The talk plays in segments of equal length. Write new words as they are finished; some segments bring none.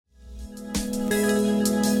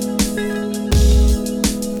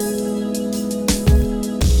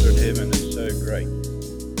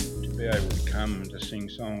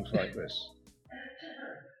songs like this.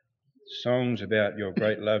 Songs about your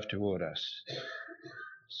great love toward us.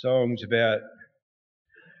 Songs about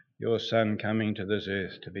your Son coming to this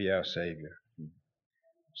earth to be our Saviour.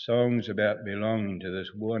 Songs about belonging to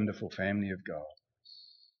this wonderful family of God.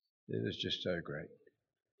 It is just so great.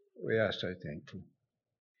 We are so thankful.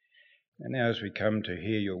 And now as we come to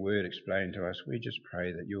hear your word explained to us, we just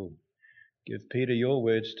pray that you'll give Peter your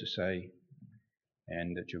words to say,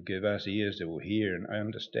 and that you'll give us ears that will hear and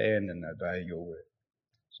understand and obey your word.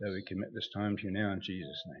 So we commit this time to you now in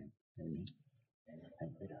Jesus' name. Amen.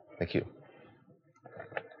 Thank you, Peter. Thank you.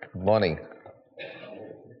 Good morning.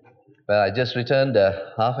 Well, I just returned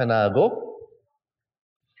half an hour ago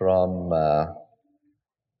from,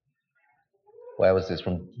 where was this?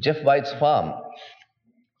 From Jeff White's farm.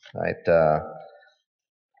 Right?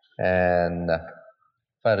 And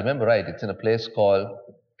if I remember right, it's in a place called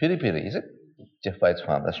Piri Piri, is it? Jeff White's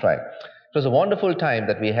farm, that's right. It was a wonderful time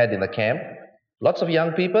that we had in the camp. Lots of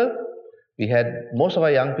young people. We had most of our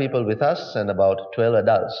young people with us and about 12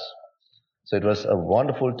 adults. So it was a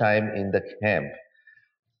wonderful time in the camp.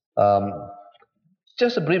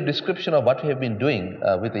 Just a brief description of what we have been doing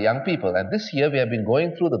with the young people. And this year we have been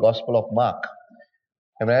going through the Gospel of Mark.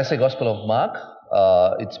 And when I say Gospel of Mark,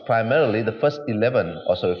 it's primarily the first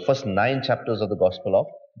 9 chapters of the Gospel of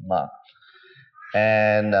Mark.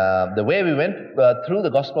 And the way we went through the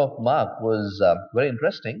Gospel of Mark was very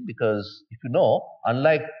interesting because, if you know,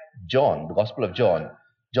 unlike John, the Gospel of John,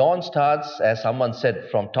 John starts, as someone said,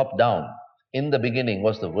 from top down. In the beginning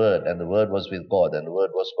was the Word, and the Word was with God, and the Word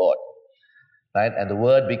was God. Right? And the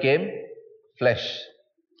Word became flesh.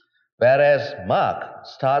 Whereas Mark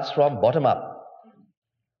starts from bottom up.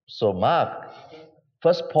 So Mark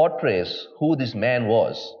first portrays who this man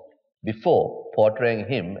was before portraying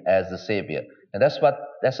him as the Savior. And that's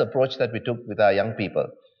the approach that we took with our young people.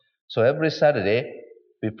 So every Saturday,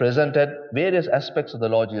 we presented various aspects of the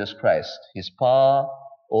Lord Jesus Christ. His power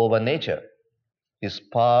over nature, his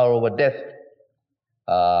power over death,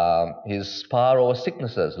 his power over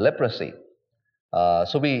sicknesses, leprosy.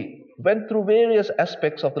 So we went through various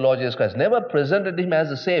aspects of the Lord Jesus Christ. Never presented him as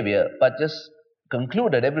the Savior, but just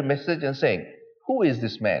concluded every message and saying, who is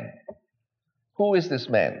this man? Who is this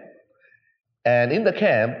man? And in the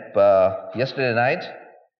camp, yesterday night,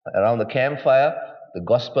 around the campfire, the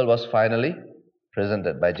gospel was finally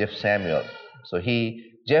presented by Jeff Samuel. So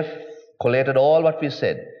Jeff collated all what we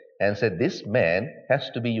said and said, this man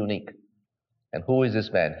has to be unique. And who is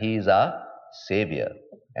this man? He is our Savior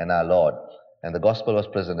and our Lord. And the gospel was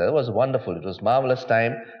presented. It was wonderful. It was a marvelous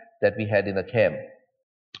time that we had in the camp.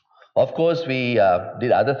 Of course, we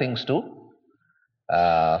did other things too.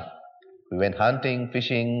 We went hunting,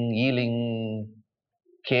 fishing, eeling,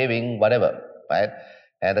 caving, whatever, right?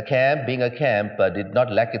 And the camp, being a camp, did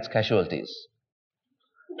not lack its casualties.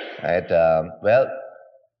 Right? Well,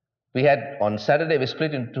 we had, on Saturday, we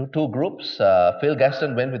split into two groups. Phil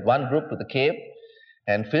Gaston went with one group to the cave,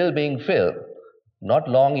 and Phil, being Phil, not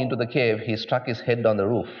long into the cave, he struck his head on the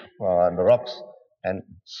roof, on the rocks, and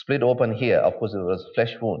split open here. Of course, it was a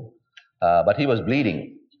flesh wound, but he was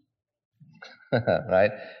bleeding.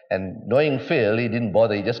 Right? And knowing Phil, he didn't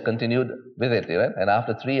bother. He just continued with it. Right? And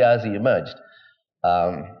after 3 hours, he emerged.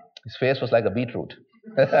 His face was like a beetroot.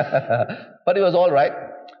 But he was all right.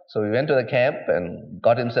 So we went to the camp and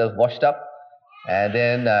got himself washed up. And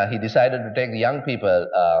then he decided to take the young people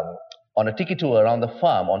on a tiki tour around the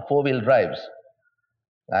farm on 4-wheel drives.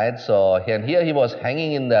 Right? So and here he was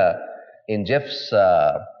hanging in Jeff's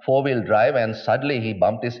 4-wheel drive, and suddenly he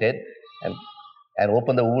bumped his head and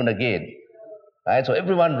opened the wound again. Right? So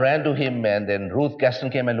everyone ran to him, and then Ruth Gaston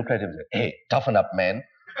came and looked at him and said, hey, toughen up, man.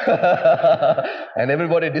 And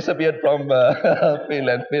everybody disappeared from Phil,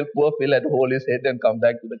 and poor Phil had to hold his head and come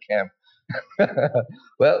back to the camp.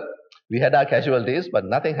 Well, we had our casualties, but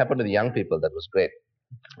nothing happened to the young people. That was great.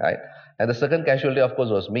 Right? And the second casualty, of course,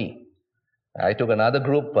 was me. I took another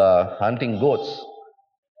group hunting goats,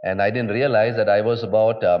 and I didn't realize that I was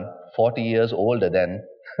about 40 years older than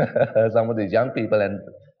some of these young people, and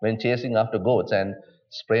went chasing after goats and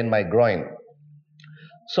sprained my groin.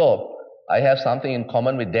 So I have something in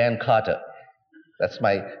common with Dan Carter. That's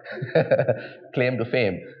my claim to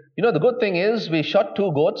fame. You know, the good thing is we shot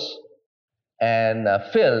 2 goats, and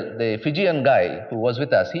Phil, the Fijian guy who was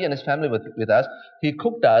with us, he and his family were with us, he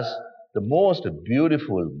cooked us the most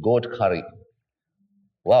beautiful goat curry.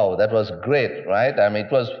 Wow, that was great, right? I mean,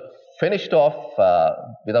 it was finished off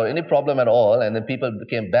without any problem at all, and then people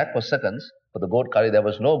came back for seconds for the goat curry. There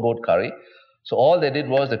was no goat curry. So all they did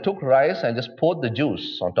was they took rice and just poured the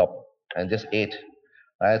juice on top and just ate.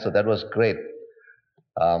 Right? So that was great.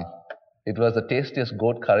 It was the tastiest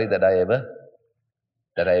goat curry that I ever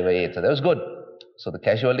that I ever ate. So that was good. So the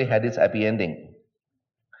casualty had its happy ending.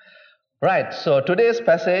 Right, so today's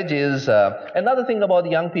passage is another thing about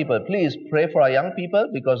the young people. Please pray for our young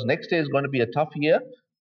people, because next year is going to be a tough year.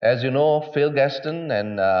 As you know, Phil Gaston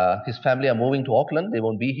and his family are moving to Auckland. They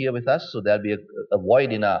won't be here with us, so there'll be a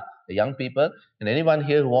void in our young people. And anyone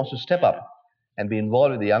here who wants to step up and be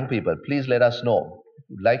involved with the young people, please let us know.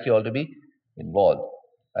 We'd like you all to be involved.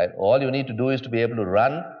 Right? All you need to do is to be able to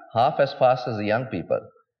run half as fast as the young people.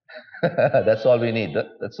 That's all we need.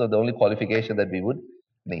 That's the only qualification that we would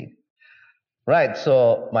need. Right,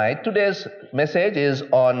 so my today's message is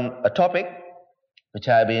on a topic which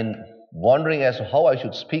I've been wondering as to how I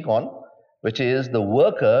should speak on, which is the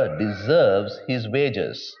worker deserves his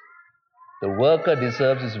wages. The worker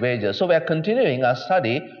deserves his wages. So we are continuing our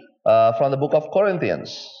study from the book of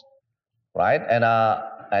Corinthians, right?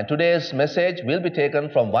 And today's message will be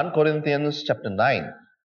taken from 1 Corinthians chapter 9,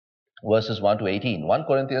 verses 1 to 18. 1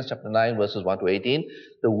 Corinthians chapter 9, verses 1 to 18.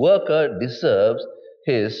 The worker deserves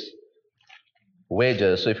his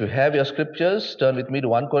wages. So if you have your scriptures, turn with me to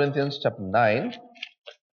 1 Corinthians chapter 9,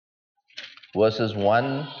 verses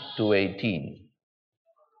 1 to 18.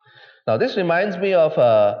 Now this reminds me of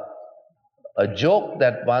a joke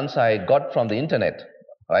that once I got from the internet,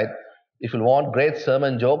 right? If you want great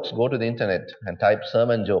sermon jokes, go to the internet and type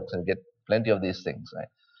sermon jokes and get plenty of these things,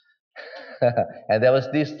 right? And there was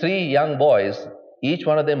these three young boys, each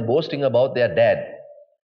one of them boasting about their dad,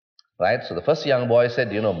 right? So the first young boy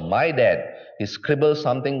said, you know, my dad, he scribbles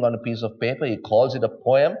something on a piece of paper, he calls it a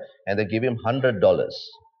poem, and they give him $100.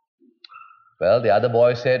 Well, the other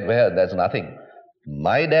boy said, well, that's nothing.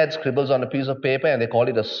 My dad scribbles on a piece of paper and they call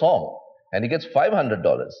it a song, and he gets $500.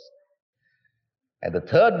 And the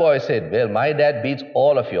third boy said, well, my dad beats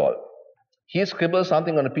all of you all. He scribbles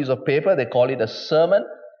something on a piece of paper, they call it a sermon,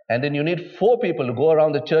 and then you need 4 people to go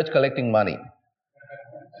around the church collecting money.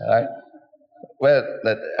 Right? Well,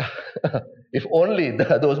 if only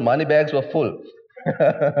those money bags were full.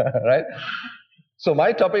 Right? So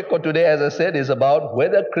my topic for today, as I said, is about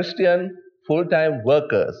whether Christian full-time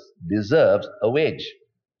workers deserves a wage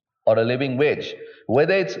or a living wage.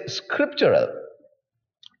 Whether it's scriptural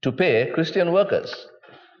to pay Christian workers.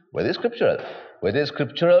 Whether it's scriptural. Whether it's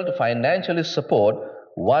scriptural to financially support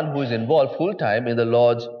one who is involved full-time in the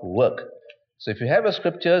Lord's work. So if you have your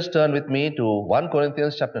scriptures, turn with me to 1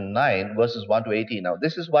 Corinthians chapter 9, verses 1 to 18. Now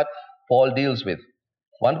this is what Paul deals with.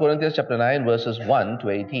 1 Corinthians chapter 9, verses 1 to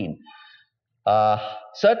 18.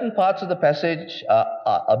 Certain parts of the passage are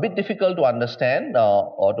a bit difficult to understand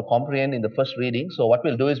or to comprehend in the first reading. So what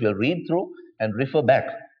we'll do is we'll read through and refer back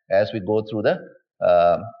as we go through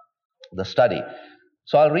the study.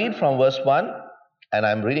 So I'll read from verse 1, and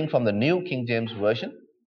I'm reading from the New King James Version.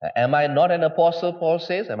 Am I not an apostle, Paul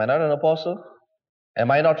says? Am I not an apostle? Am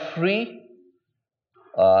I not free?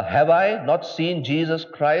 Have I not seen Jesus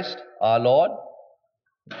Christ, our Lord?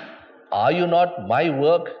 Are you not my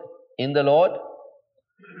work in the Lord?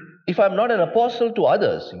 If I'm not an apostle to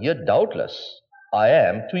others, yet doubtless I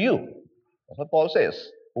am to you. That's what Paul says.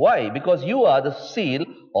 Why? Because you are the seal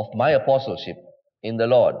of my apostleship in the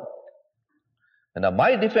Lord. And now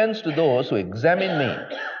my defense to those who examine me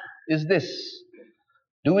is this.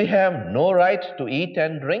 Do we have no right to eat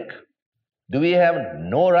and drink? Do we have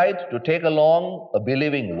no right to take along a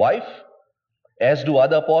believing wife, as do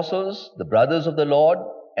other apostles, the brothers of the Lord,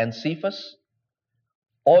 and Cephas?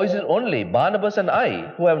 Or is it only Barnabas and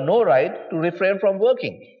I who have no right to refrain from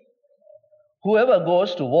working? Whoever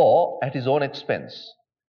goes to war at his own expense,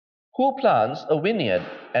 who plants a vineyard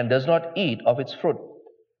and does not eat of its fruit?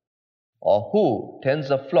 Or who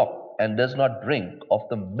tends a flock and does not drink of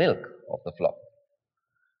the milk of the flock?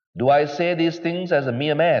 Do I say these things as a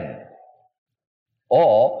mere man?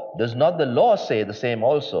 Or does not the law say the same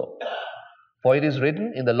also? For it is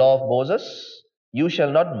written in the law of Moses, you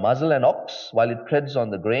shall not muzzle an ox while it treads on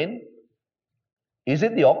the grain. Is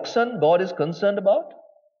it the oxen God is concerned about?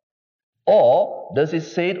 Or does he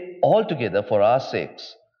say it altogether for our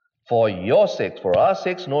sakes? For your sakes, for our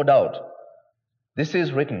sakes, no doubt. This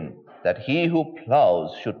is written, that he who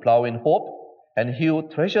plows should plow in hope, and he who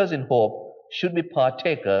threshes in hope should be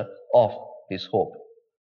partaker of his hope.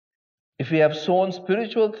 If we have sown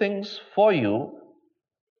spiritual things for you,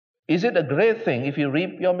 is it a great thing if you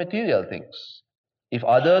reap your material things? If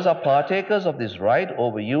others are partakers of this right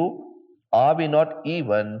over you, are we not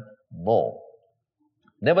even more?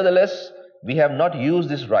 Nevertheless, we have not used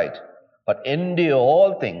this right, but endure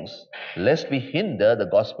all things, lest we hinder the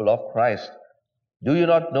gospel of Christ. Do you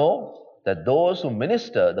not know that those who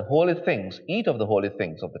minister the holy things eat of the holy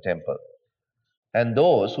things of the temple, and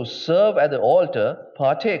those who serve at the altar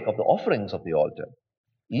partake of the offerings of the altar?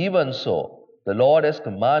 Even so, the Lord has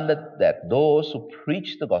commanded that those who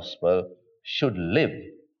preach the gospel should live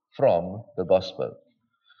from the gospel.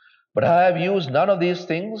 But I have used none of these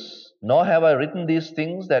things, nor have I written these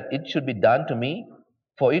things that it should be done to me,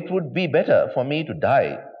 for it would be better for me to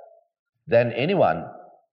die than anyone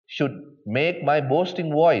should make my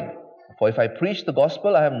boasting void. For if I preach the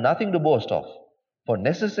gospel, I have nothing to boast of, for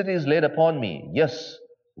necessity is laid upon me. Yes,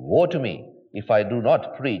 woe to me if I do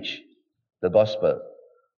not preach the gospel.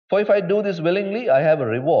 For if I do this willingly, I have a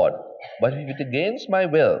reward. But if it against my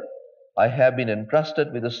will, I have been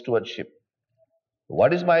entrusted with a stewardship.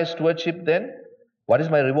 What is my stewardship then? What is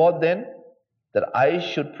my reward then? That I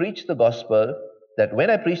should preach the gospel, that when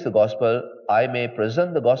I preach the gospel, I may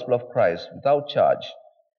present the gospel of Christ without charge,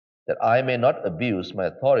 that I may not abuse my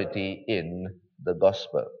authority in the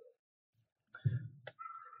gospel.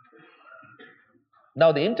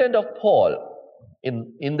 Now, the intent of Paul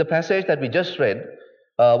in the passage that we just read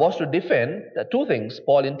was to defend two things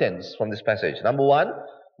Paul intends from this passage. Number one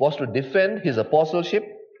was to defend his apostleship,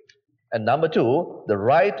 and number two, the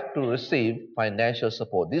right to receive financial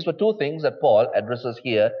support. These were two things that Paul addresses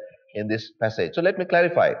here in this passage. So let me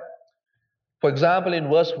clarify. For example, in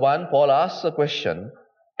verse 1, Paul asks a question,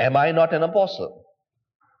 am I not an apostle?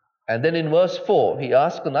 And then in verse 4, he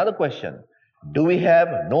asks another question, do we have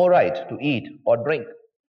no right to eat or drink?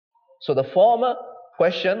 So the former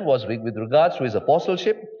question was with regards to his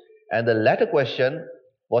apostleship, and the latter question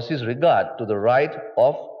was his regard to the right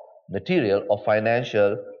of material or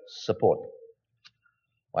financial support.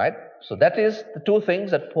 Right? So that is the two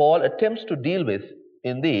things that Paul attempts to deal with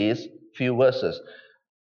in these few verses.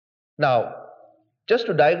 Now, just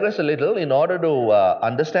to digress a little, in order to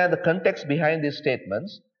understand the context behind these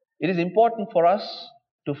statements, it is important for us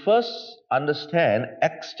to first understand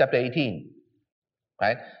Acts chapter 18.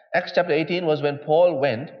 Right? Acts chapter 18 was when Paul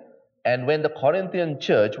went and when the Corinthian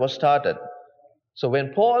church was started. So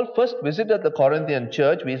when Paul first visited the Corinthian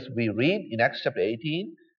church, we read in Acts chapter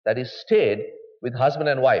 18 that he stayed with husband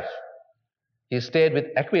and wife. He stayed with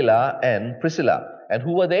Aquila and Priscilla. And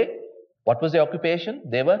who were they? What was their occupation?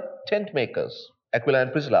 They were tent makers, Aquila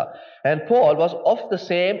and Priscilla. And Paul was of the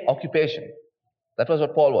same occupation. That was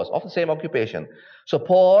what Paul was, of the same occupation. So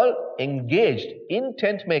Paul engaged in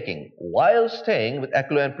tent making while staying with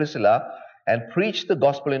Aquila and Priscilla and preached the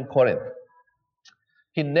gospel in Corinth.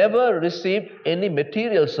 He never received any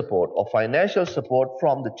material support or financial support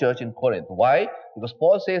from the church in Corinth. Why? Because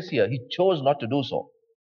Paul says here, he chose not to do so.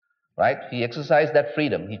 Right? He exercised that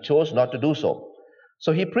freedom. He chose not to do so.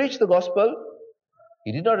 So he preached the gospel.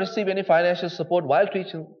 He did not receive any financial support while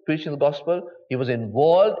preaching the gospel. He was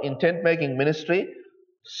involved in tent-making ministry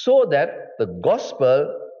so that the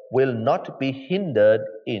gospel will not be hindered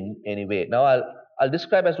in any way. Now, I'll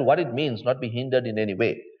describe as to what it means, not be hindered in any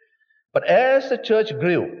way. But as the church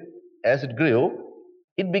grew,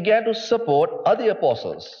 it began to support other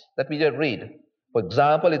apostles that we just read. For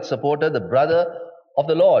example, it supported the brother of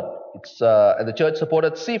the Lord. And the church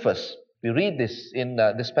supported Cephas. We read this in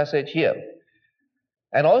this passage here.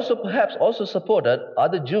 And also perhaps also supported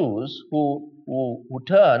other Jews who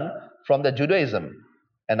turned from their Judaism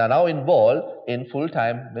and are now involved in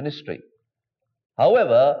full-time ministry.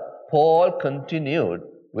 However, Paul continued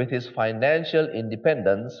with his financial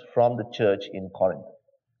independence from the church in Corinth.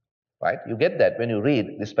 Right? You get that when you read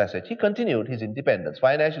this passage. He continued his independence,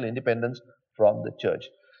 financial independence from the church.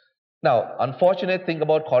 Now, unfortunate thing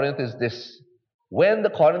about Corinth is this. When the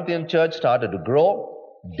Corinthian church started to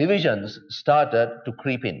grow, divisions started to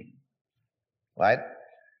creep in. Right?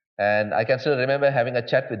 And I can still remember having a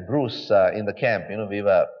chat with Bruce in the camp. You know, we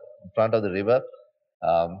were in front of the river.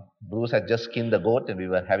 Bruce had just skinned the goat and we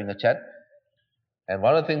were having a chat. And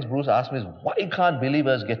one of the things Bruce asked me is, why can't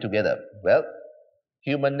believers get together? Well,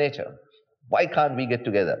 human nature. Why can't we get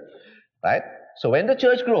together? Right? So when the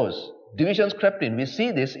church grows, divisions crept in. We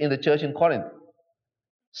see this in the church in Corinth.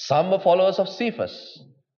 Some were followers of Cephas.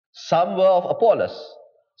 Some were of Apollos.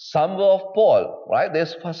 Some were of Paul. Right? They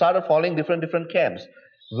started following different camps.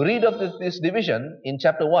 We read of this division in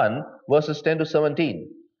chapter 1, verses 10 to 17.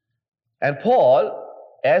 And Paul,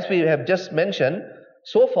 as we have just mentioned,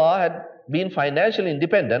 so far had been financially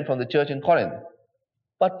independent from the church in Corinth.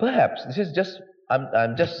 But perhaps, this is just,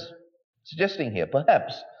 I'm just suggesting here,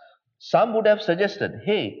 perhaps some would have suggested,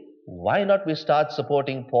 hey, why not we start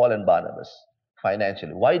supporting Paul and Barnabas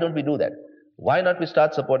financially? Why don't we do that? Why not we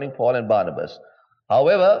start supporting Paul and Barnabas?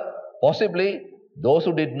 However, possibly those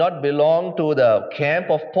who did not belong to the camp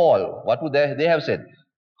of Paul, what would they have said?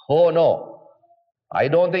 Oh no, I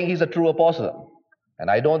don't think he's a true apostle. And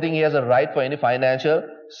I don't think he has a right for any financial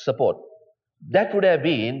support. That would have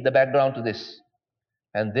been the background to this.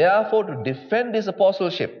 And therefore, to defend his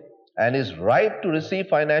apostleship and his right to receive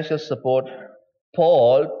financial support,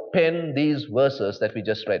 Paul penned these verses that we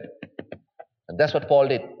just read. And that's what Paul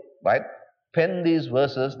did, right? Pen these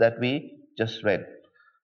verses that we just read.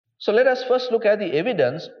 So let us first look at the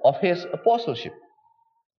evidence of his apostleship.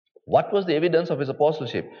 What was the evidence of his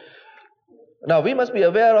apostleship? Now, we must be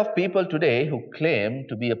aware of people today who claim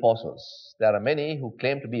to be apostles. There are many who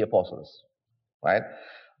claim to be apostles, right?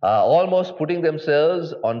 Almost putting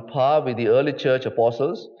themselves on par with the early church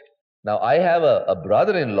apostles. Now, I have a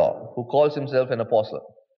brother-in-law who calls himself an apostle.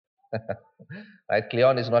 Right?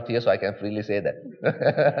 Cleon is not here, so I can freely say that.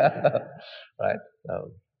 Right?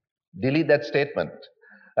 Delete that statement.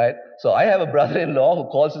 Right? So I have a brother-in-law who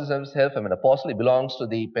calls himself an apostle. He belongs to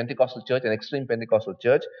the Pentecostal church, an extreme Pentecostal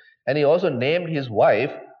church, and he also named his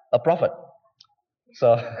wife a prophet.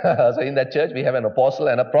 So, so in that church we have an apostle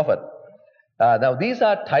and a prophet. Now these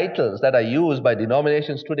are titles that are used by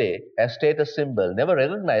denominations today as status symbol, never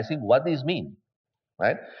recognizing what these mean.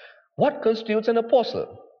 Right? What constitutes an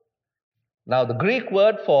apostle? Now the Greek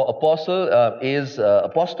word for apostle is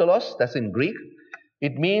apostolos, that's in Greek.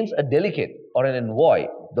 It means a delegate or an envoy,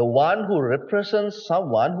 the one who represents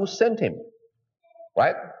someone who sent him.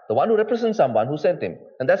 Right? The one who represents someone who sent him.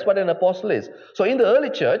 And that's what an apostle is. So in the early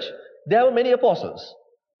church, there were many apostles.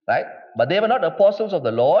 Right? But they were not apostles of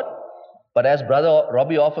the Lord, but as Brother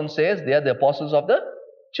Robbie often says, they are the apostles of the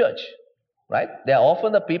church. Right? They are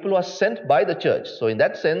often the people who are sent by the church. So in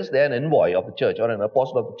that sense, they are an envoy of the church or an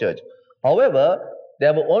apostle of the church. However,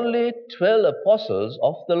 there were only 12 apostles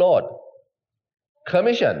of the Lord,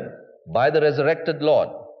 commissioned by the resurrected Lord.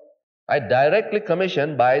 Directly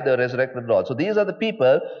commissioned by the resurrected Lord. So these are the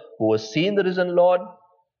people who have seen the risen Lord,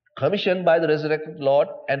 commissioned by the resurrected Lord,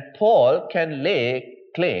 and Paul can lay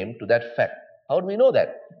claim to that fact. How do we know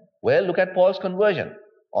that? Well, look at Paul's conversion.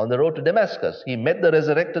 On the road to Damascus, he met the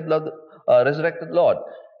resurrected Lord.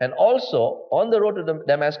 And also, on the road to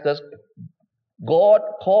Damascus, God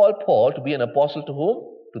called Paul to be an apostle to whom?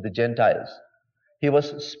 To the Gentiles. He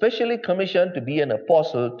was specially commissioned to be an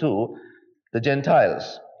apostle to the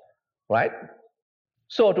Gentiles. Right?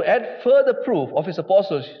 So to add further proof of his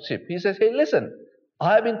apostleship, he says, hey, listen,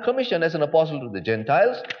 I have been commissioned as an apostle to the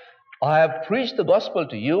Gentiles. I have preached the gospel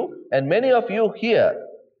to you, and many of you here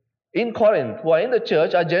in Corinth who are in the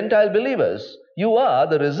church are Gentile believers. You are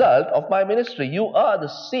the result of my ministry. You are the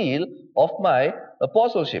seal of my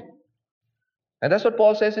apostleship. And that's what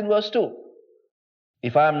Paul says in verse 2.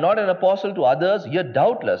 If I am not an apostle to others, yet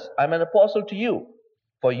doubtless I am an apostle to you,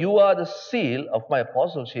 for you are the seal of my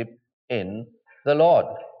apostleship in the Lord.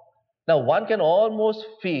 Now one can almost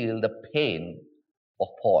feel the pain of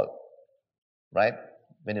Paul, right?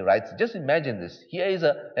 When he writes, just imagine this. Here is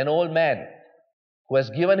an old man who has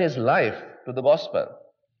given his life to the gospel,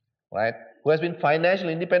 right? Who has been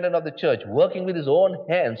financially independent of the church, working with his own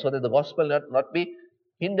hands so that the gospel not be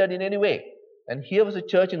hindered in any way. And here was a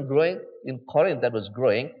church in Corinth that was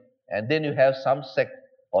growing, and then you have some sect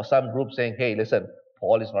or some group saying, hey, listen,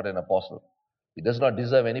 Paul is not an apostle. He does not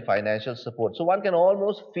deserve any financial support. So one can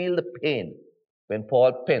almost feel the pain when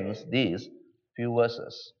Paul pens these few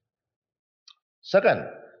verses. Second,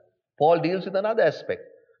 Paul deals with another aspect.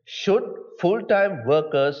 Should full-time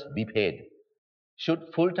workers be paid? Should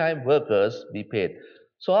full-time workers be paid?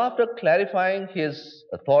 So after clarifying his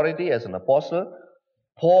authority as an apostle,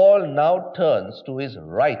 Paul now turns to his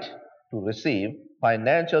right to receive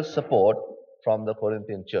financial support from the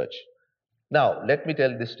Corinthian church. Now, let me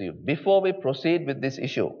tell this to you. Before we proceed with this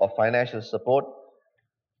issue of financial support,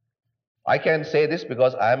 I can say this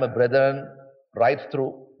because I am a brethren right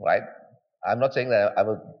through, right? I'm not saying that I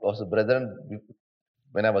was a brethren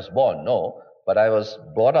when I was born, no. But I was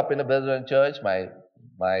brought up in a brethren church. My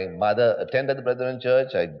mother attended the brethren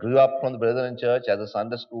church. I grew up from the brethren church as a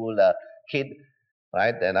Sunday school kid,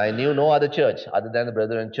 right? And I knew no other church other than the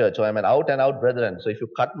brethren church. So I'm an out-and-out brethren. So if you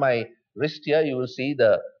cut my wrist here, you will see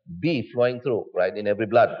the B flowing through, right, in every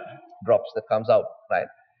blood drops that comes out, right?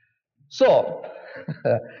 So,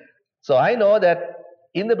 so I know that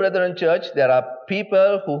in the Brethren Church, there are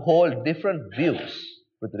people who hold different views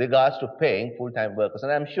with regards to paying full-time workers.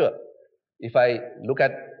 And I'm sure if I look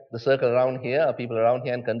at the circle around here, or people around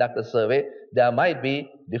here, and conduct a survey, there might be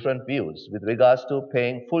different views with regards to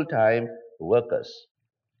paying full-time workers.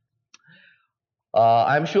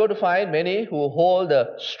 I'm sure to find many who hold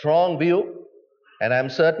a strong view, and I'm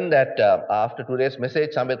certain that after today's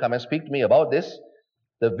message, some will come and speak to me about this,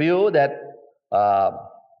 the view that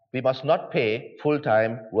we must not pay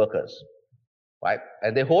full-time workers, right?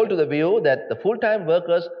 And they hold to the view that the full-time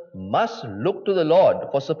workers must look to the Lord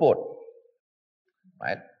for support,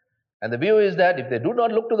 right? And the view is that if they do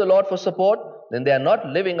not look to the Lord for support, then they are not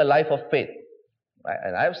living a life of faith. Right?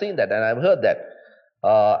 And I've seen that and I've heard that.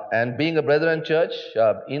 And being a Brethren church,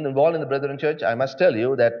 involved in the Brethren church, I must tell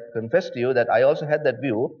you that, confess to you that I also had that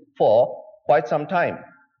view for quite some time.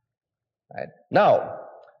 Right? Now,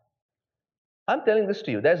 I'm telling this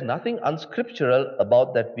to you, there's nothing unscriptural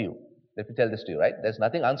about that view. Let me tell this to you, right? There's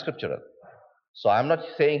nothing unscriptural. So I'm not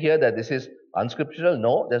saying here that this is unscriptural.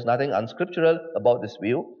 No, there's nothing unscriptural about this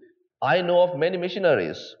view. I know of many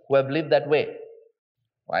missionaries who have lived that way,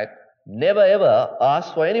 right? Never ever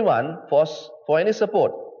asked for anyone for any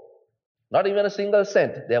support, not even a single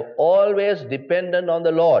cent. They're always dependent on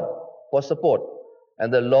the Lord for support,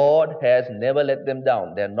 and the Lord has never let them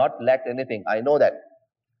down. They're not lacked anything. I know that,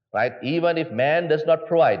 right? Even if man does not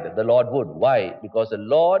provide, the Lord would. Why? Because the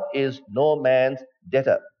Lord is no man's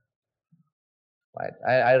debtor. Right?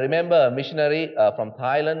 I remember a missionary from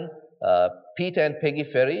Thailand, Peter and Peggy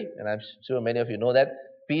Ferry, and I'm sure many of you know that.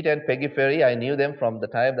 Peter and Peggy Ferry, I knew them from the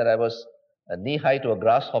time that I was knee-high to a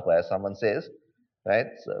grasshopper, as someone says, right?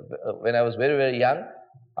 So, when I was very, very young.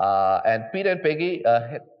 And Peter and Peggy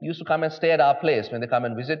used to come and stay at our place when they come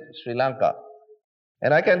and visit Sri Lanka.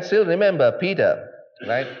 And I can still remember Peter,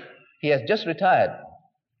 right? He has just retired,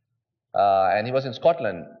 and he was in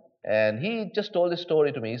Scotland. And he just told this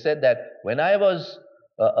story to me. He said that when I was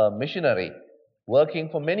a missionary working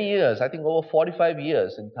for many years, I think over 45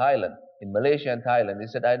 years in Thailand, in Malaysia and Thailand, he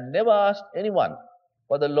said, I never asked anyone,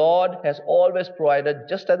 but the Lord has always provided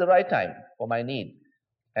just at the right time for my need.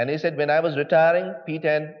 And he said, when I was retiring,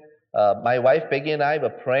 Peter and my wife Peggy and I were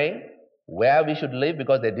praying where we should live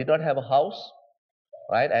because they did not have a house,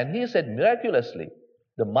 right? And he said, miraculously,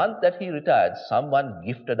 the month that he retired, someone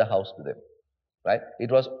gifted a house to them. Right? It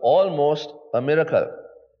was almost a miracle.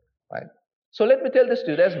 Right? So let me tell this to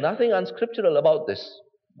you, there's nothing unscriptural about this.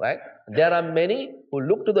 Right? There are many who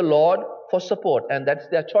look to the Lord for support, and that's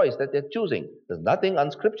their choice that they're choosing. There's nothing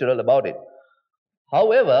unscriptural about it.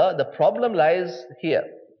 However, the problem lies here.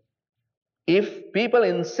 If people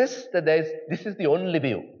insist that this is the only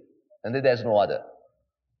view and that there's no other,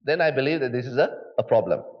 then I believe that this is a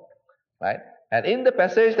problem. Right? And in the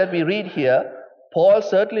passage that we read here, Paul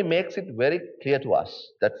certainly makes it very clear to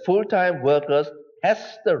us that full-time workers has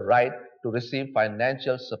the right to receive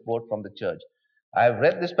financial support from the church. I have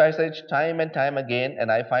read this passage time and time again,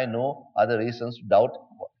 and I find no other reasons to doubt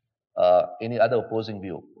any other opposing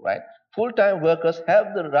view. Right? Full-time workers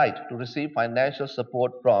have the right to receive financial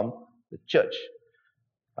support from the church.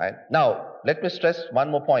 Right? Now, let me stress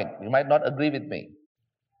one more point. You might not agree with me.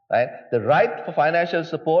 Right? The right for financial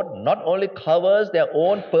support not only covers their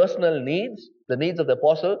own personal needs, the needs of the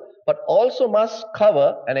apostle, but also must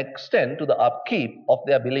cover and extend to the upkeep of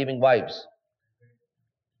their believing wives.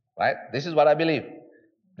 Right? This is what I believe.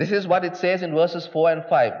 This is what it says in verses 4 and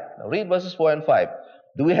 5. Now read verses 4 and 5.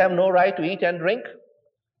 Do we have no right to eat and drink?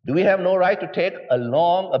 Do we have no right to take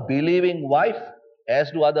along a believing wife,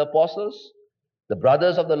 as do other apostles, the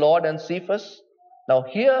brothers of the Lord and Cephas? Now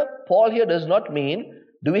here, Paul here does not mean,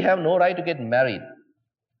 do we have no right to get married?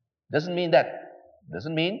 Doesn't mean that.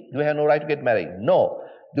 Doesn't mean, do we have no right to get married? No.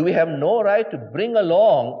 Do we have no right to bring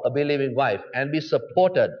along a believing wife and be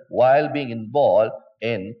supported while being involved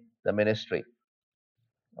in the ministry?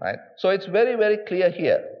 Right? So it's very, very clear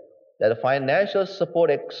here that the financial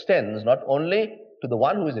support extends not only to the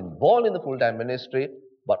one who is involved in the full-time ministry,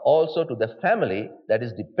 but also to the family that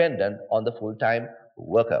is dependent on the full-time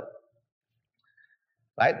worker.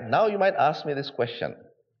 Right? Now you might ask me this question.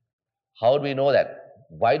 How do we know that?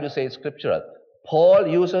 Why do you say it's scriptural? Paul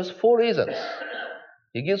uses 4 reasons.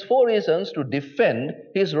 He gives 4 reasons to defend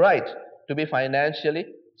his right to be financially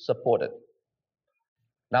supported.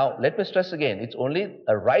 Now, let me stress again, it's only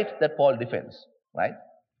a right that Paul defends, right?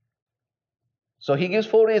 So he gives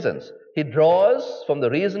 4 reasons. He draws from the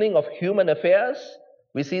reasoning of human affairs.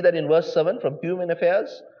 We see that in verse 7 from human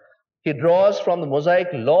affairs. He draws from the Mosaic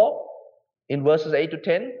law in verses 8 to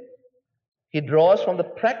 10. He draws from the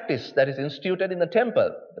practice that is instituted in the temple,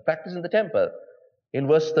 the practice in the temple, in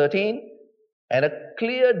verse 13, and a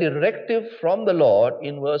clear directive from the Lord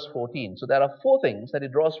in verse 14. So there are 4 things that he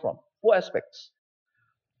draws from, 4 aspects.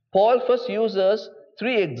 Paul first uses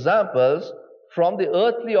 3 examples from the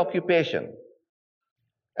earthly occupation.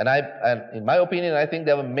 And in my opinion, I think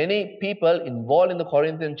there were many people involved in the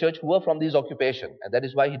Corinthian church who were from these occupations, and that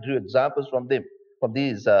is why he drew examples from them, from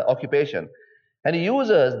these occupation. And he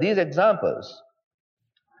uses these examples,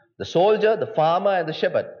 the soldier, the farmer, and the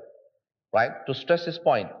shepherd, right, to stress his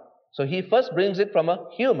point. So he first brings it from a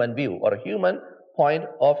human view or a human point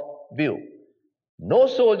of view. No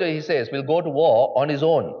soldier, he says, will go to war on his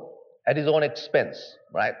own, at his own expense,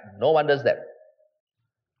 right? No one does that.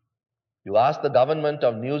 You ask the government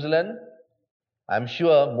of New Zealand, I'm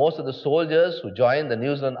sure most of the soldiers who join the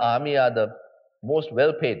New Zealand Army are the most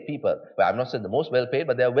well-paid people. Well, I'm not saying the most well-paid,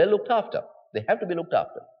 but they are well looked after. They have to be looked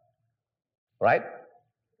after. Right?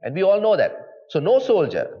 And we all know that. So no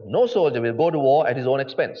soldier will go to war at his own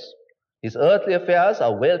expense. His earthly affairs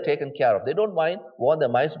are well taken care of. They don't want their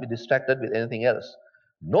minds to be distracted with anything else.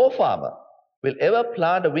 No farmer will ever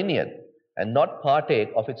plant a vineyard and not partake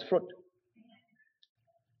of its fruit.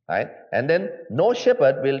 Right? And then no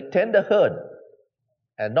shepherd will tend a herd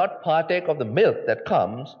and not partake of the milk that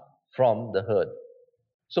comes from the herd.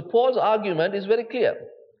 So Paul's argument is very clear.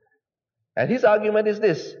 And his argument is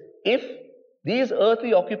this: if these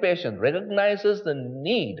earthly occupations recognizes the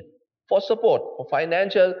need for support, for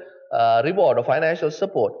financial reward or financial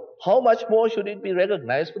support, how much more should it be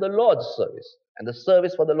recognized for the Lord's service and the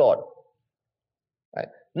service for the Lord? Right?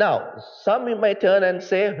 Now, some may turn and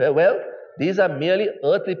say, well, these are merely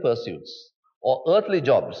earthly pursuits or earthly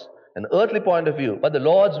jobs, an earthly point of view, but the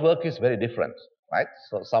Lord's work is very different. Right?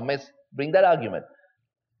 So some may bring that argument.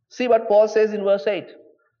 See what Paul says in verse 8.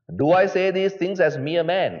 Do I say these things as mere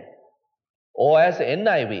man? Or as the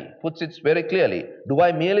NIV puts it very clearly, do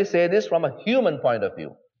I merely say this from a human point of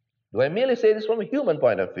view? Do I merely say this from a human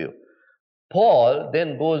point of view? Paul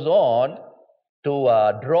then goes on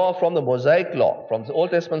to draw from the Mosaic law, from the Old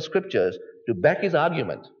Testament scriptures, to back his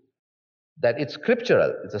argument that it's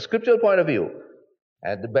scriptural. It's a scriptural point of view.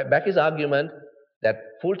 And to back his argument that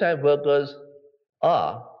full-time workers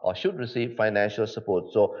are or should receive financial support.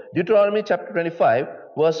 So Deuteronomy chapter 25,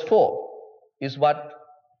 verse 4 is what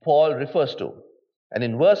Paul refers to. And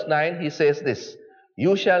in verse 9, he says this: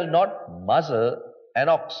 you shall not muzzle an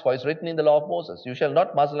ox, for it's written in the law of Moses, you shall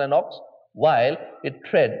not muzzle an ox while it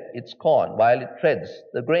treads its corn, while it treads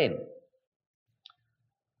the grain.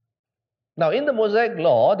 Now, in the Mosaic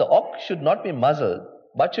law, the ox should not be muzzled,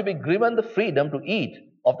 but should be given the freedom to eat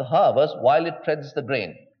of the harvest while it treads the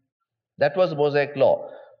grain. That was the Mosaic law.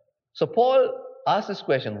 So Paul asked this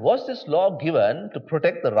question: was this law given to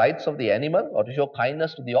protect the rights of the animal or to show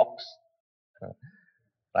kindness to the ox?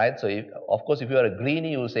 Right? So, of course, if you are a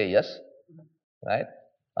greenie, you will say yes. Right?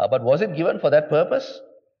 But was it given for that purpose?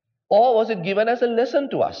 Or was it given as a lesson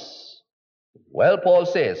to us? Well, Paul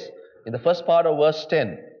says in the first part of verse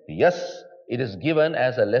 10, yes, it is given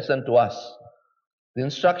as a lesson to us. The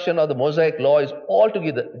instruction of the Mosaic law is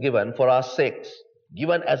altogether given for our sakes,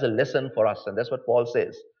 given as a lesson for us. And that's what Paul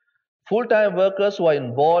says. Full-time workers who are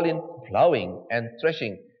involved in plowing and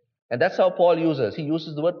threshing, and that's how Paul uses. He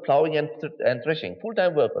uses the word plowing and threshing.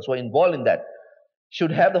 Full-time workers who are involved in that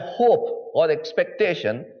should have the hope or the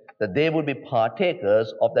expectation that they would be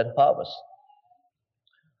partakers of that harvest.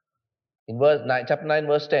 In verse 9, chapter 9,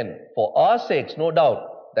 verse 10, for our sakes, no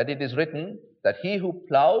doubt, that it is written that he who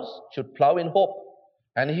plows should plow in hope,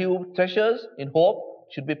 and he who threshes in hope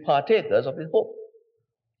should be partakers of his hope.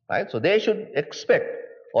 Right? So they should expect,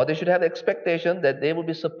 or they should have the expectation that they will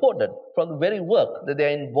be supported from the very work that they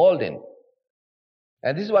are involved in.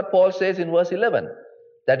 And this is what Paul says in verse 11,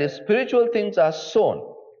 that if spiritual things are sown,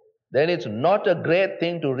 then it's not a great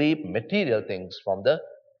thing to reap material things from the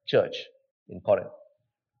church in Corinth.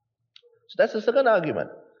 So that's the second argument.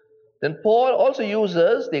 Then Paul also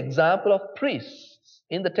uses the example of priests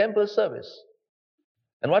in the temple service.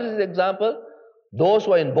 And what is the example? Those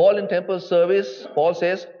who are involved in temple service, Paul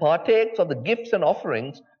says, partakes of the gifts and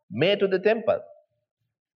offerings made to the temple.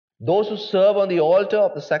 Those who serve on the altar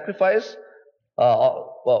of the sacrifice,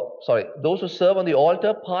 those who serve on the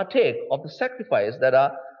altar partake of the sacrifice that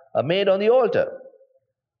are made on the altar.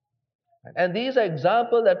 And these are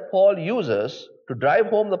examples that Paul uses to drive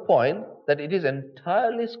home the point that it is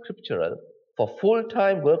entirely scriptural for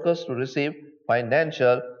full-time workers to receive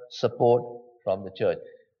financial support from the church.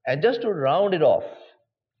 And just to round it off,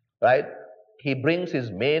 right, he brings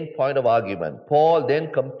his main point of argument. Paul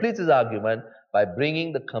then completes his argument by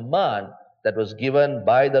bringing the command that was given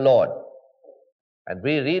by the Lord. And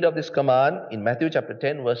we read of this command in Matthew chapter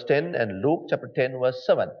 10 verse 10 and Luke chapter 10 verse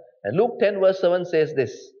 7. And Luke 10 verse 7 says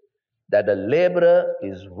this, that the laborer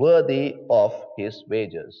is worthy of his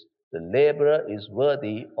wages. The laborer is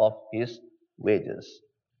worthy of his wages.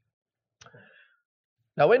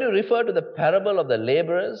 Now, when you refer to the parable of the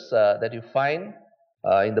laborers that you find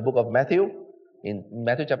in the book of Matthew, in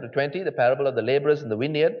Matthew chapter 20, the parable of the laborers in the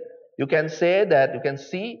vineyard, you can see that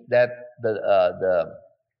the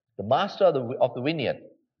master of the vineyard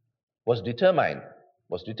was determined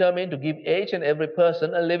to give each and every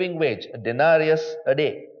person a living wage, a denarius a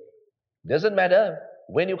day. Doesn't matter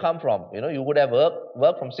when you come from. You would have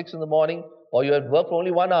worked from 6 in the morning, or you had worked for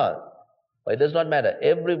only 1 hour. But it does not matter.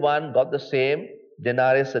 Everyone got the same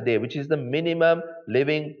denarius a day, which is the minimum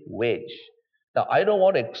living wage. Now, I don't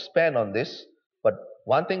want to expand on this, But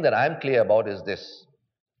one thing that I'm clear about is this.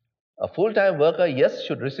 A full-time worker, yes,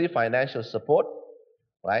 should receive financial support,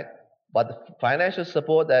 right? But the financial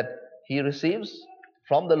support that he receives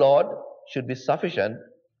from the Lord should be sufficient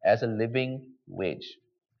as a living wage,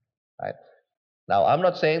 right? Now, I'm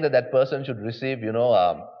not saying that that person should receive,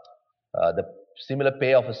 the similar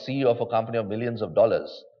pay of a CEO of a company of millions of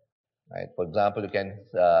dollars, right? For example, you can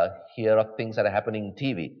hear of things that are happening in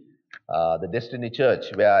TV. The Destiny Church,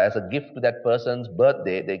 where as a gift to that person's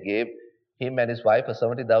birthday, they gave him and his wife a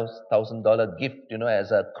 $70,000 gift,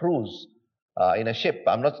 as a cruise in a ship.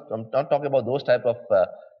 I'm not talking about those type of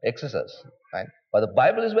excesses, right? But the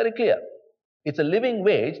Bible is very clear. It's a living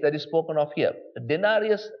wage that is spoken of here. A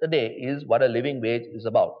denarius a day is what a living wage is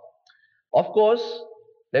about. Of course,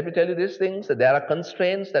 let me tell you these things, that there are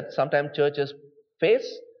constraints that sometimes churches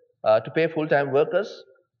face to pay full-time workers.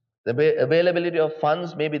 The availability of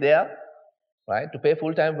funds may be there, right, to pay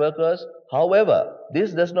full-time workers. However,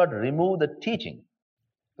 this does not remove the teaching,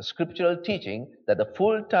 the scriptural teaching, that the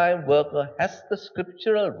full-time worker has the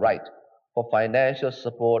scriptural right for financial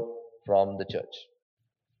support from the church.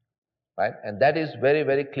 Right? And that is very,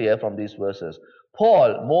 very clear from these verses.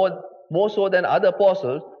 Paul, more so than other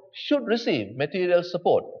apostles, should receive material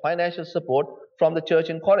support, financial support from the church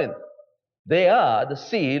in Corinth. They are the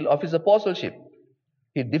seal of his apostleship.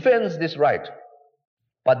 He defends this right.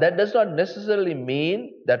 But that does not necessarily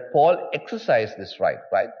mean that Paul exercised this right,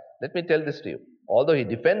 right? Let me tell this to you. Although he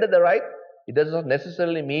defended the right, it does not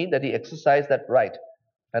necessarily mean that he exercised that right.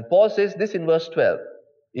 And Paul says this in verse 12.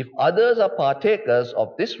 If others are partakers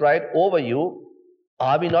of this right over you,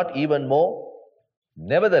 are we not even more?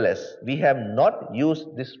 Nevertheless, we have not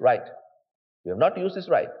used this right. We have not used this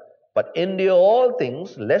right, but endure all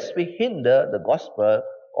things, lest we hinder the gospel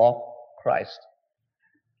of Christ.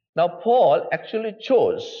 Now, Paul actually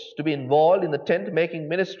chose to be involved in the tent-making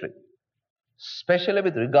ministry, especially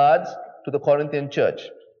with regards to the Corinthian church,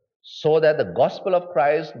 so that the gospel of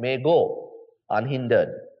Christ may go unhindered.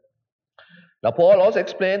 Now, Paul also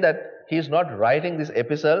explained that he is not writing this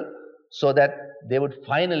epistle so that they would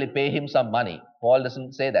finally pay him some money. Paul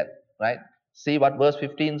doesn't say that, right? See what verse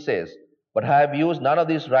 15 says. But I have used none of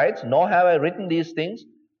these rights, nor have I written these things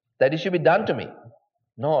that it should be done to me.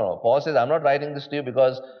 No. Paul says, I'm not writing this to you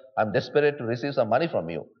because I'm desperate to receive some money from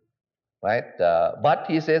you, right? But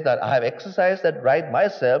he says that I have exercised that right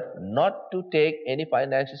myself not to take any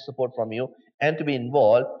financial support from you and to be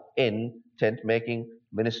involved in tent-making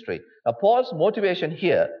ministry. Now, Paul's motivation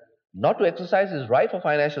here, not to exercise his right for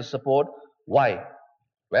financial support. Why?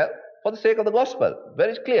 Well, for the sake of the gospel.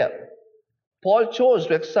 Very clear. Paul chose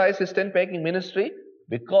to exercise his tent-making ministry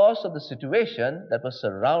because of the situation that was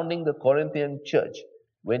surrounding the Corinthian church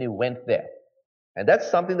when he went there. And that's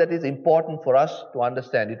something that is important for us to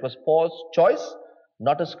understand. It was Paul's choice,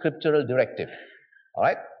 not a scriptural directive. All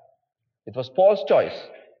right? It was Paul's choice,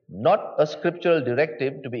 not a scriptural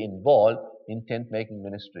directive to be involved in tent-making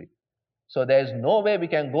ministry. So there is no way we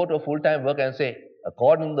can go to a full-time worker and say,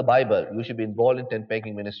 according to the Bible, you should be involved in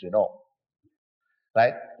tent-making ministry. No.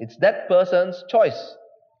 Right? It's that person's choice.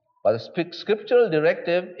 But the scriptural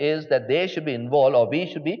directive is that they should be involved, or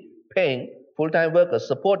we should be paying full-time workers,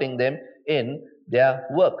 supporting them in their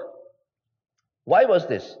work. Why was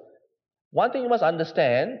this? One thing you must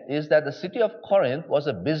understand is that the city of Corinth was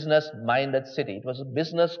a business-minded city. It was a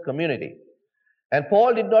business community. And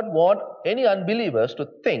Paul did not want any unbelievers to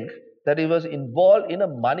think that he was involved in a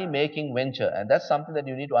money-making venture. And that's something that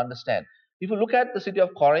you need to understand. If you look at the city of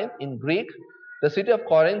Corinth in Greek, the city of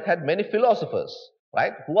Corinth had many philosophers,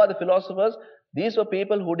 right? Who are the philosophers? These were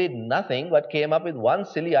people who did nothing but came up with one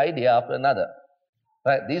silly idea after another.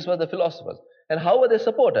 Right? These were the philosophers. And how were they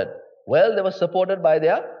supported? Well, they were supported by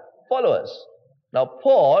their followers. Now,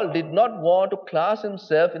 Paul did not want to class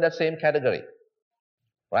himself in that same category.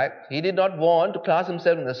 Right? He did not want to class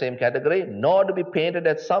himself in the same category, nor to be painted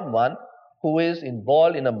as someone who is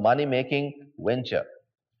involved in a money-making venture.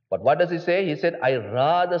 But what does he say? He said, I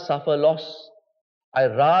rather suffer loss. I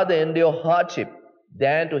rather endure hardship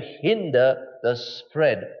than to hinder the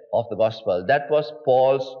spread of the gospel. That was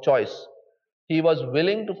Paul's choice. He was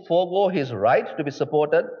willing to forego his right to be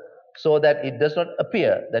supported so that it does not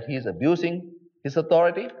appear that he is abusing his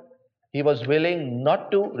authority. He was willing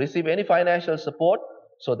not to receive any financial support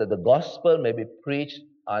so that the gospel may be preached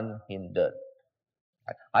unhindered.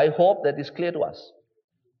 I hope that is clear to us.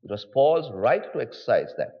 It was Paul's right to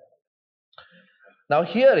exercise that. Now,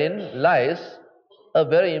 herein lies a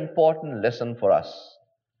very important lesson for us.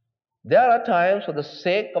 There are times, for the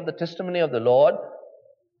sake of the testimony of the Lord,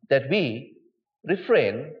 that we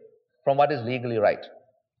refrain from what is legally right.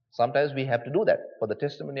 Sometimes we have to do that for the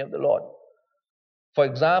testimony of the Lord. For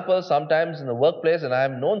example, sometimes in the workplace, and I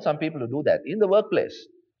have known some people who do that, in the workplace,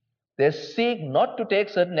 they seek not to take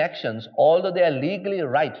certain actions, although they are legally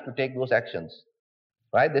right to take those actions.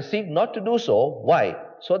 Right? They seek not to do so. Why?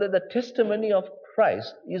 So that the testimony of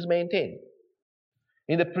Christ is maintained.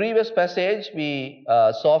 In the previous passage, we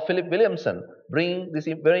saw Philip Williamson bring this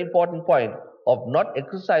very important point of not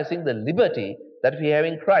exercising the liberty that we have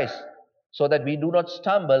in Christ, so that we do not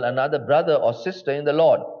stumble another brother or sister in the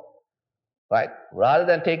Lord. Right? Rather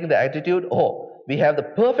than taking the attitude, oh, we have the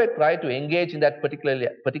perfect right to engage in that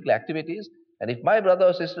particular activities, and if my brother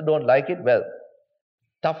or sister don't like it, well,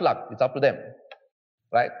 tough luck, it's up to them.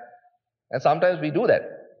 Right? And sometimes we do that.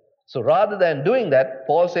 So rather than doing that,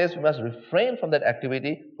 Paul says we must refrain from that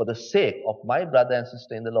activity for the sake of my brother and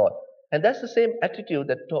sister in the Lord. And that's the same attitude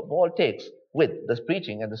that Paul takes with the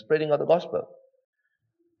preaching and the spreading of the gospel.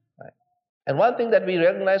 Right? And one thing that we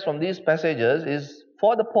recognize from these passages is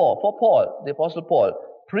for Paul, the Apostle Paul,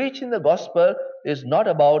 preaching the gospel is not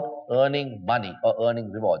about earning money or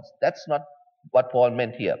earning rewards. That's not what Paul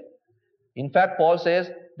meant here. In fact, Paul says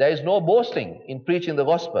there is no boasting in preaching the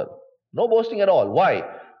gospel. No boasting at all. Why?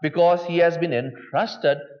 Because he has been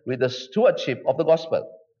entrusted with the stewardship of the gospel.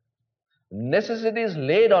 Necessity is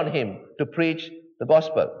laid on him to preach the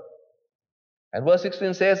gospel. And verse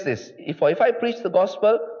 16 says this, if I preach the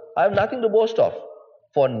gospel, I have nothing to boast of,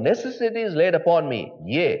 for necessity is laid upon me.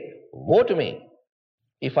 Yea, woe to me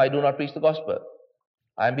if I do not preach the gospel.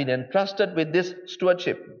 I have been entrusted with this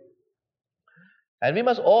stewardship. And we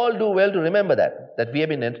must all do well to remember that we have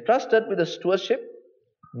been entrusted with the stewardship.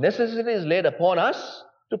 Necessity is laid upon us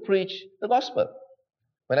to preach the gospel.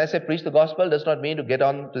 When I say preach the gospel, does not mean to get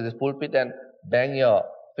on to this pulpit and bang your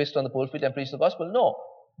fist on the pulpit and preach the gospel. No.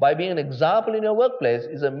 By being an example in your workplace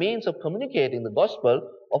is a means of communicating the gospel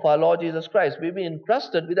of our Lord Jesus Christ. We've been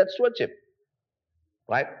entrusted with that stewardship.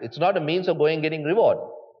 Right? It's not a means of going and getting reward.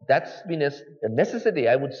 That's been a necessity,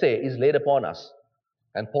 I would say, is laid upon us.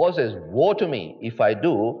 And Paul says, woe to me if I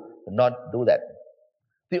do not do that.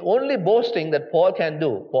 The only boasting that Paul can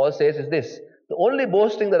do, Paul says, is this. The only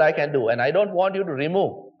boasting that I can do, and I don't want you to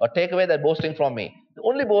remove or take away that boasting from me. The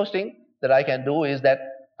only boasting that I can do is that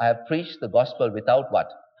I have preached the gospel without what?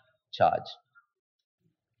 Charge.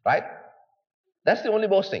 Right? That's the only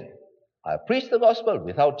boasting. I have preached the gospel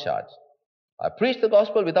without charge. I have preached the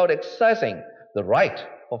gospel without exercising the right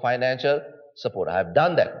for financial support. I have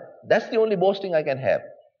done that. That's the only boasting I can have.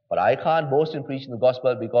 But I can't boast in preaching the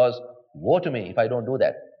gospel because woe to me if I don't do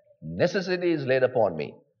that. Necessity is laid upon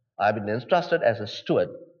me. I've been entrusted as a steward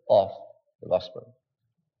of the gospel.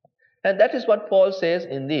 And that is what Paul says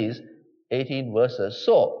in these 18 verses.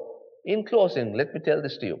 So, in closing, let me tell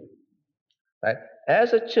this to you. Right?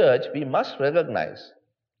 As a church, we must recognize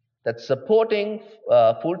that supporting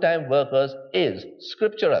full-time workers is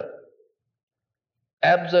scriptural.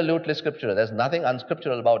 Absolutely scriptural. There's nothing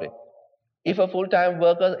unscriptural about it. If a full-time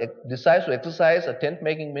worker decides to exercise a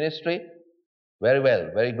tent-making ministry, very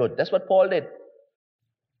well, very good. That's what Paul did.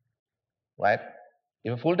 Right?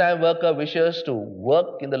 If a full-time worker wishes to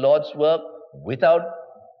work in the Lord's work without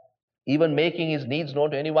even making his needs known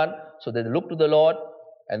to anyone, so they look to the Lord,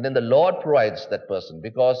 and then the Lord provides that person,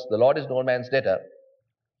 because the Lord is no man's debtor.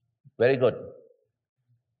 Very good.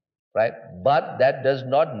 Right? But that does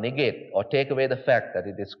not negate or take away the fact that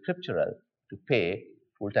it is scriptural to pay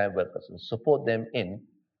full-time workers and support them in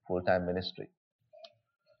full-time ministry.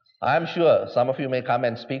 I'm sure some of you may come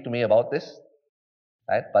and speak to me about this.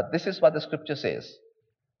 Right? But this is what the scripture says.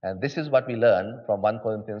 And this is what we learn from 1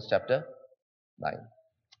 Corinthians chapter 9.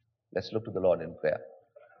 Let's look to the Lord in prayer.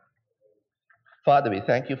 Father, we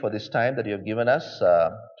thank you for this time that you have given us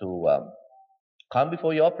to come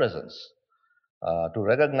before your presence, to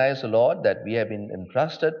recognize, Lord, that we have been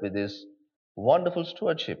entrusted with this wonderful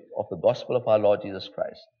stewardship of the gospel of our Lord Jesus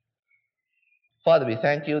Christ. Father, we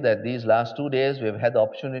thank you that these last 2 days we have had the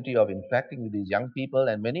opportunity of interacting with these young people,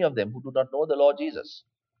 and many of them who do not know the Lord Jesus.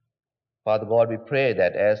 Father God, we pray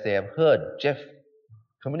that as they have heard Jeff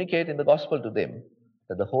communicate in the gospel to them,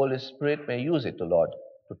 that the Holy Spirit may use it, Lord,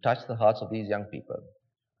 to touch the hearts of these young people.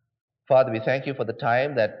 Father, we thank you for the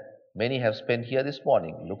time that many have spent here this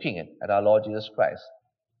morning looking at our Lord Jesus Christ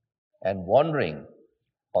and wondering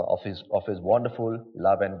of his wonderful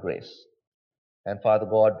love and grace. And Father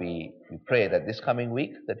God, we pray that this coming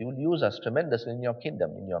week that you will use us tremendously in your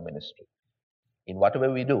kingdom, in your ministry. In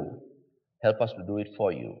whatever we do, help us to do it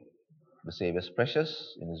for you. The Savior's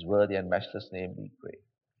precious, in his worthy and matchless name we pray.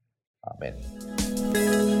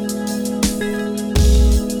 Amen.